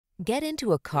Get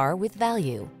into a car with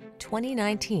value.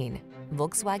 2019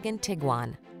 Volkswagen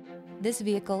Tiguan. This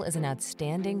vehicle is an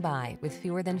outstanding buy with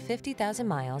fewer than 50,000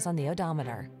 miles on the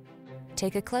odometer.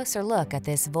 Take a closer look at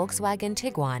this Volkswagen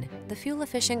Tiguan, the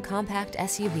fuel-efficient compact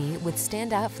SUV with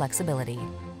standout flexibility.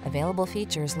 Available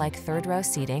features like third-row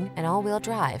seating and all-wheel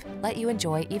drive let you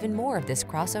enjoy even more of this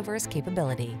crossover's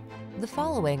capability. The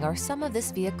following are some of this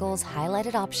vehicle's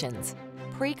highlighted options: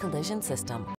 pre-collision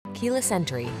system, keyless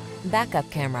entry, backup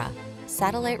camera,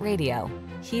 satellite radio,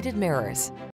 heated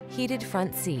mirrors, heated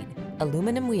front seat,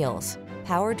 aluminum wheels,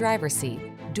 power driver's seat,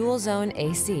 dual zone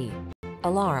AC,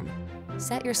 alarm.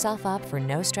 Set yourself up for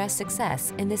no-stress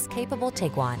success in this capable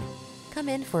Tiguan. Come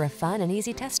in for a fun and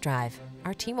easy test drive.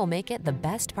 Our team will make it the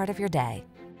best part of your day.